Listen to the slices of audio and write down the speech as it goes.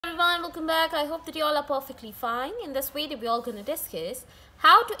welcome back. I hope that you all are perfectly fine. In this video, we're all going to discuss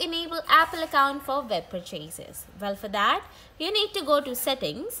how to enable Apple account for web purchases. Well, for that, you need to go to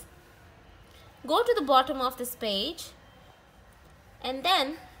settings, go to the bottom of this page, and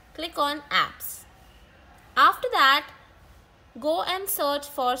then click on apps. After that, go and search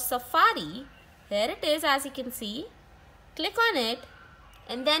for Safari. Here it is, as you can see. Click on it,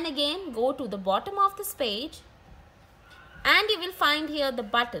 and then again go to the bottom of this page, and you will find here the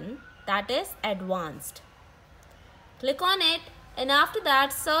button that is advanced. Click on it, and after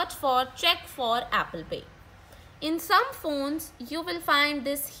that search for check for Apple Pay. In some phones you will find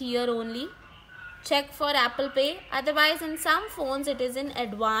this here only, check for Apple Pay. Otherwise in some phones it is in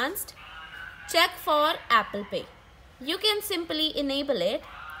advanced, check for Apple Pay. You can simply enable it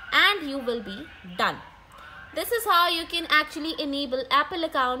and you will be done. This is how you can actually enable Apple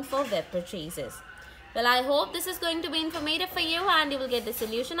account for web purchases. Well, I hope this is going to be informative for you and you will get the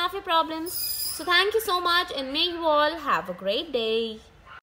solution of your problems. So thank you so much, and may you all have a great day.